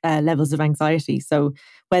 lowered levels of anxiety. So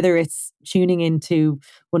whether it's tuning into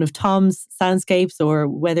one of Tom's soundscapes or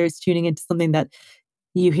whether it's tuning into something that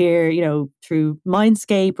you hear, through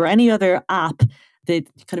Mindscape or any other app, the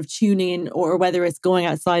kind of tuning in, or whether it's going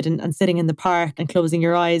outside and sitting in the park and closing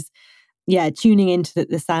your eyes, tuning into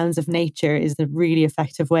the sounds of nature is a really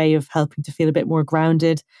effective way of helping to feel a bit more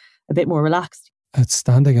grounded, a bit more relaxed.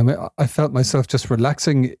 Outstanding. I mean, I felt myself just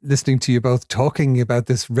relaxing listening to you both talking about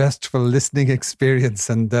this restful listening experience.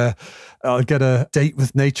 And I'll get a date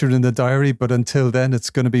with nature in the diary. But until then, it's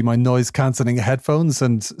going to be my noise cancelling headphones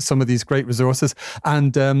and some of these great resources.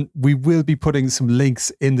 And we will be putting some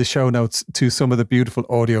links in the show notes to some of the beautiful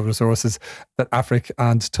audio resources that Afrik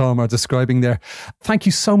and Tom are describing there. Thank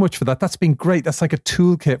you so much for that. That's been great. That's like a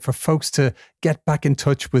toolkit for folks to get back in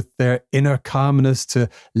touch with their inner calmness, to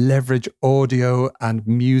leverage audio and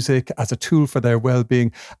music as a tool for their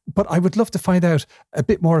well-being. But I would love to find out a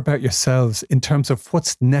bit more about yourselves in terms of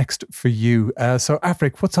what's next for you. So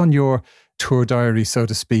Afrik, what's on your tour diary, so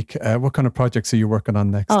to speak? What kind of projects are you working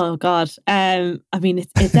on next? Oh God. I mean,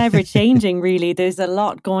 it's ever changing really. There's a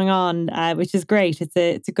lot going on, which is great.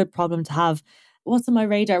 It's a good problem to have. What's on my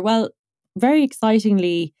radar? Well, very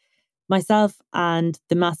excitingly, myself and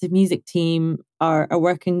the Massive Music team are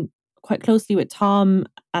working quite closely with Tom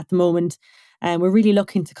at the moment. And we're really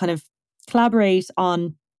looking to kind of collaborate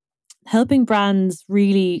on helping brands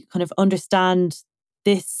really kind of understand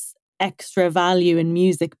this extra value in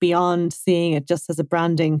music beyond seeing it just as a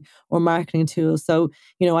branding or marketing tool. So,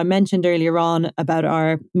 I mentioned earlier on about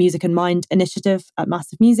our Music in Mind initiative at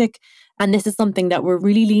Massive Music. And this is something that we're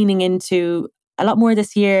really leaning into a lot more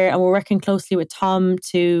this year, and we're working closely with Tom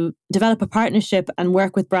to develop a partnership and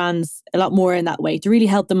work with brands a lot more in that way to really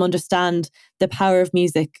help them understand the power of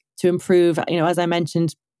music to improve, as I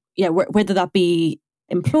mentioned, whether that be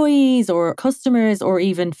employees or customers or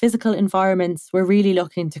even physical environments. We're really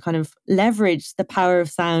looking to kind of leverage the power of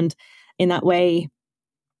sound in that way.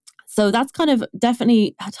 So that's kind of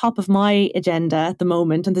definitely top of my agenda at the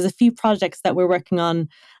moment. And there's a few projects that we're working on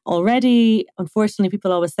already. Unfortunately,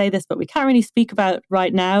 people always say this, but we can't really speak about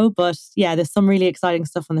right now. But yeah, there's some really exciting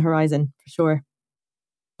stuff on the horizon for sure.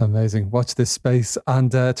 Amazing. Watch this space.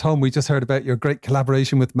 And Tom, we just heard about your great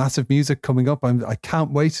collaboration with Massive Music coming up. I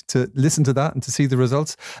can't wait to listen to that and to see the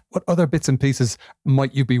results. What other bits and pieces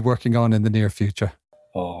might you be working on in the near future?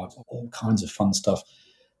 Oh, all kinds of fun stuff.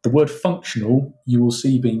 The word functional you will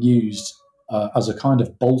see being used as a kind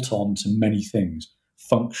of bolt-on to many things.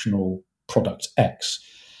 Functional product X,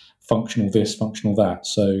 functional this, functional that.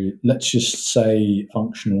 So let's just say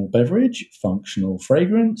functional beverage, functional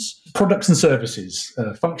fragrance, products and services.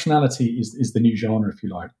 Functionality is the new genre, if you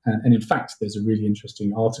like. And in fact, there's a really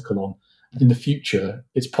interesting article on in the future,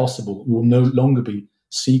 it's possible we will no longer be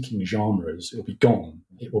seeking genres. It will be gone.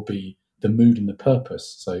 It will be the mood and the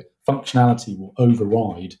purpose. So functionality will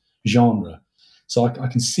override genre. So I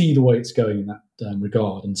can see the way it's going in that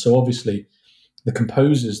regard. And so obviously the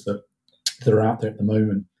composers that are out there at the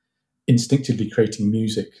moment instinctively creating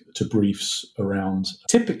music to briefs around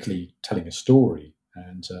typically telling a story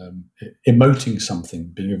and emoting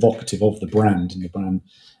something, being evocative of the brand and the brand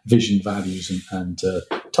vision, values and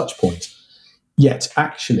touch points. Yet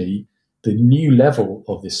actually the new level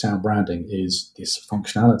of this sound branding is this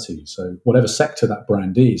functionality. So whatever sector that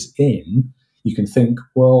brand is in, you can think,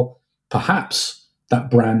 well, perhaps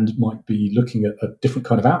that brand might be looking at a different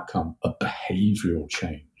kind of outcome, a behavioral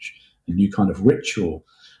change, a new kind of ritual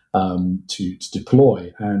to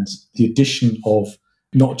deploy. And the addition of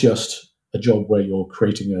not just a job where you're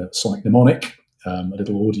creating a sonic mnemonic, a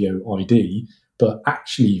little audio ID, but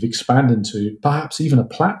actually you've expanded into perhaps even a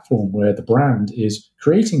platform where the brand is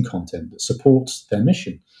creating content that supports their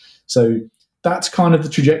mission. So that's kind of the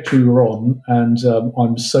trajectory we're on. And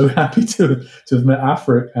I'm so happy to have met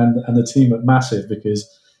Afrik and the team at Massive because,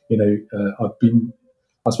 I've been,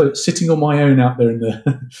 I suppose, sitting on my own out there in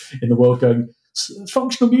the world going,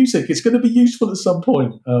 functional music, it's going to be useful at some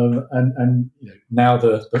point. And now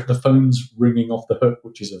the phone's ringing off the hook,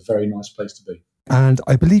 which is a very nice place to be. And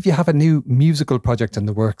I believe you have a new musical project in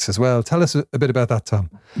the works as well. Tell us a bit about that, Tom.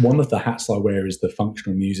 One of the hats I wear is the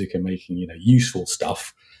functional music and making, useful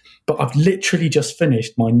stuff. But I've literally just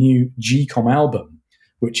finished my new GCOM album,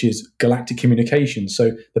 which is Galactic Communication.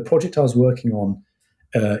 So the project I was working on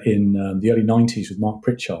in the early 90s with Mark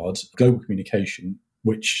Pritchard, Global Communication,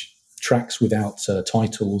 which tracks without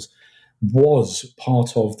titles, was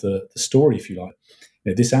part of the story, if you like.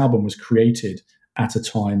 This album was created at a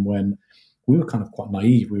time when we were kind of quite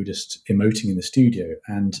naive. We were just emoting in the studio,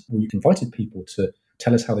 and we invited people to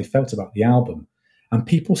tell us how they felt about the album. And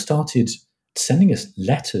people started sending us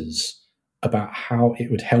letters about how it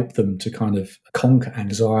would help them to kind of conquer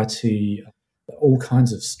anxiety, all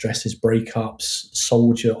kinds of stresses, breakups,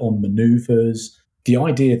 soldier on maneuvers. The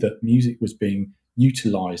idea that music was being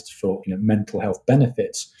utilized for mental health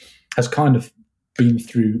benefits has kind of been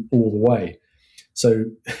through all the way. So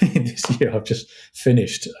this year I've just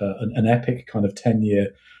finished an epic kind of 10-year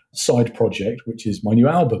side project, which is my new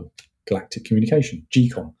album, Galactic Communication,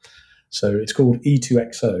 GCOM. So it's called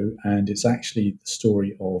E2XO, and it's actually the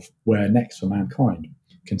story of where next for mankind,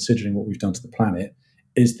 considering what we've done to the planet.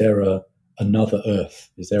 Is there another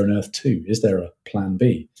Earth? Is there an Earth 2? Is there a plan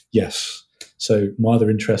B? Yes. So my other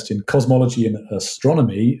interest in cosmology and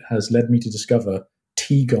astronomy has led me to discover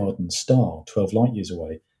Teegarden Star, 12 light years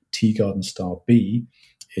away. Teegarden Star B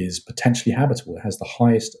is potentially habitable. It has the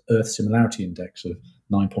highest Earth similarity index of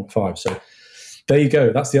 9.5. So there you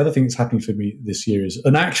go. That's the other thing that's happening for me this year, is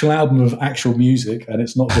an actual album of actual music, and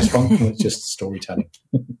it's not just functional, it's just storytelling.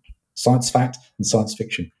 Science fact and science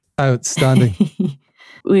fiction. Outstanding.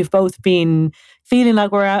 We've both been feeling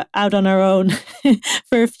like we're out on our own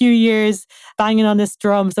for a few years, banging on this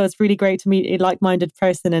drum. So it's really great to meet a like-minded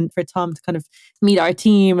person, and for Tom to kind of meet our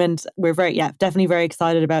team. And we're definitely very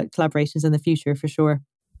excited about collaborations in the future for sure.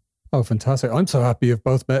 Oh, fantastic. I'm so happy you've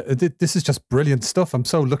both met. This is just brilliant stuff. I'm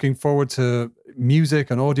so looking forward to music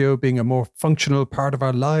and audio being a more functional part of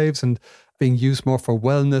our lives and being used more for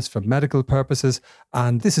wellness, for medical purposes.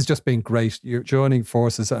 And this has just been great. You're joining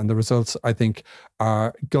forces, and the results, I think,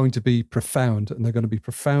 are going to be profound, and they're going to be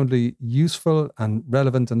profoundly useful and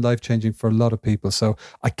relevant and life-changing for a lot of people. So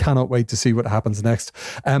I cannot wait to see what happens next.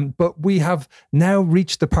 But we have now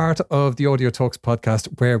reached the part of the Audio Talks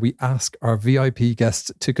podcast where we ask our VIP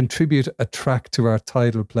guests to contribute a track to our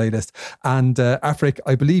Tidal playlist. And Afric,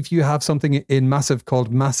 I believe you have something in Massive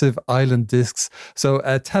called Massive Island Discs. So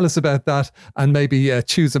tell us about that, and maybe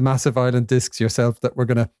choose a Massive Island Discs yourself that we're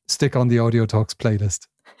going to stick on the Audio Talks playlist.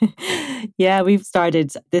 Yeah, we've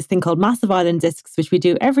started this thing called Massive Island Discs, which we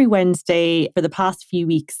do every Wednesday for the past few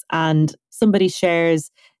weeks. And somebody shares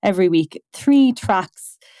every week 3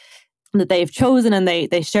 tracks that they've chosen, and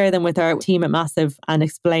they share them with our team at Massive and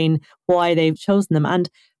explain why they've chosen them. And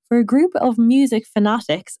for a group of music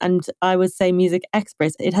fanatics, and I would say music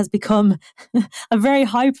experts, it has become a very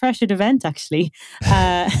high-pressured event, actually.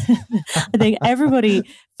 I think everybody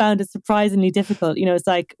found it surprisingly difficult. It's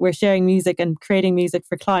like we're sharing music and creating music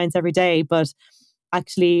for clients every day, but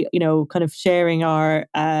actually, kind of sharing our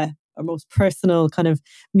most personal kind of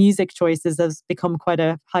music choices has become quite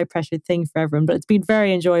a high-pressured thing for everyone, but it's been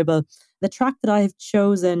very enjoyable. The track that I have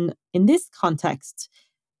chosen in this context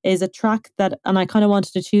is a track that, and I kind of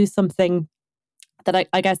wanted to choose something that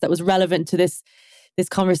I guess that was relevant to this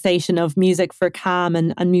conversation of music for calm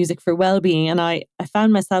and music for well-being. And I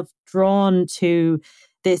found myself drawn to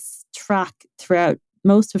this track throughout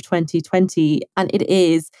most of 2020, and it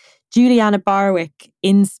is Juliana Barwick,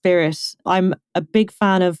 In Spirit. I'm a big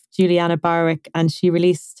fan of Juliana Barwick, and she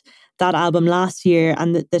released that album last year,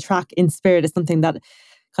 and the track In Spirit is something that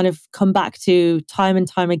kind of come back to time and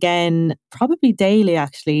time again, probably daily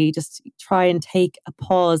actually. Just try and take a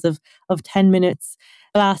pause of 10 minutes,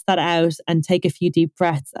 blast that out and take a few deep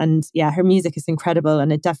breaths. And yeah, her music is incredible,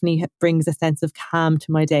 and it definitely brings a sense of calm to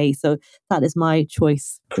my day. So that is my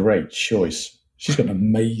choice. Great choice. She's got an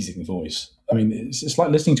amazing voice. I mean, it's like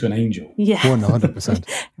listening to an angel. Yeah. 100%.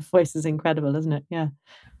 Her voice is incredible, isn't it? Yeah.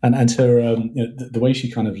 And her, the way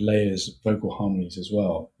she kind of layers vocal harmonies as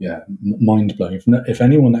well. Yeah, mind-blowing. If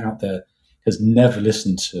anyone out there has never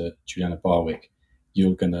listened to Juliana Barwick,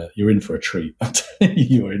 you're in for a treat.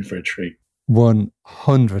 You're in for a treat.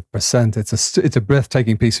 100%. It's a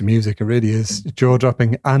breathtaking piece of music. It really is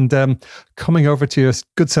jaw-dropping. And coming over to your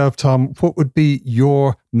good self, Tom, what would be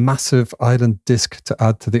your Massive Island disc to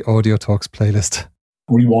add to the Audio Talks playlist?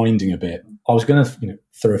 Rewinding a bit, I was going to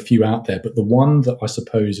throw a few out there, but the one that I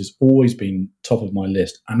suppose has always been top of my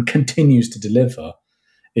list and continues to deliver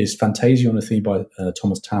is Fantasia on a Theme by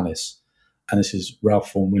Thomas Tallis. And this is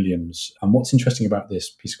Ralph Vaughan Williams. And what's interesting about this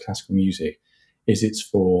piece of classical music is it's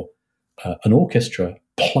for an orchestra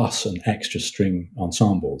plus an extra string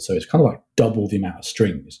ensemble. So it's kind of like double the amount of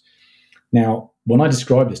strings. Now, when I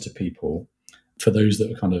describe this to people, for those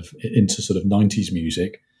that are kind of into sort of 90s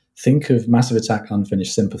music, think of Massive Attack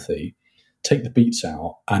Unfinished Sympathy, take the beats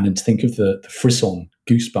out, and then think of the frisson,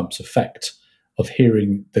 goosebumps effect of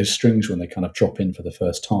hearing those strings when they kind of drop in for the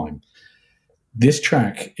first time. This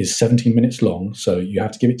track is 17 minutes long, so you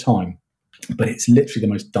have to give it time, but it's literally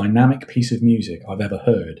the most dynamic piece of music I've ever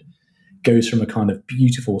heard. Goes from a kind of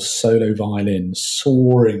beautiful solo violin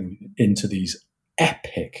soaring into these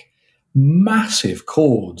epic, massive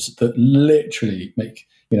chords that literally make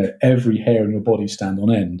every hair in your body stand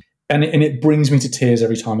on end. And it brings me to tears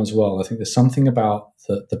every time as well. I think there's something about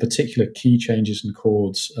the particular key changes in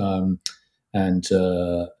chords.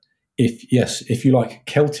 If you like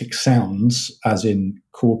Celtic sounds, as in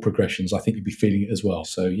chord progressions, I think you'd be feeling it as well.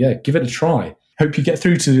 So yeah, give it a try. Hope you get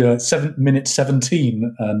through to minute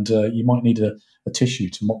 17, and you might need a tissue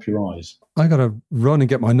to mop your eyes. I got to run and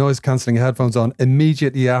get my noise cancelling headphones on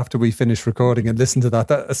immediately after we finish recording and listen to that.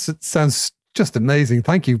 That sounds just amazing.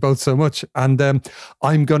 Thank you both so much. And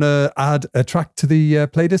I'm going to add a track to the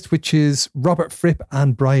playlist, which is Robert Fripp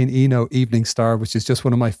and Brian Eno, Evening Star, which is just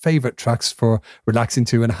one of my favourite tracks for relaxing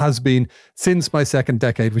to and has been since my second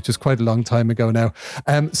decade, which was quite a long time ago now.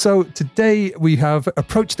 So today we have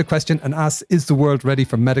approached the question and asked, is the world ready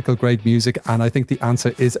for medical grade music? And I think the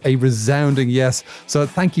answer is a resounding yes. So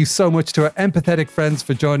thank you so much to our empathetic friends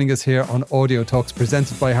for joining us here on Audio Talks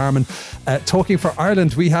presented by Harman. Talking for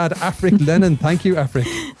Ireland, we had Afric Lennon. Thank you, Afric.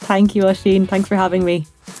 Thank you, Oisín. Thanks for having me.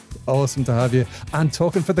 Awesome to have you. And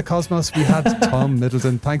talking for the Cosmos, we had Tom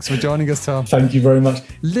Middleton. Thanks for joining us, Tom. Thank you very much.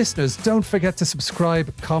 Listeners, don't forget to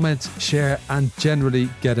subscribe, comment, share, and generally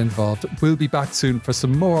get involved. We'll be back soon for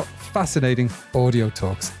some more fascinating audio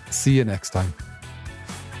talks. See you next time.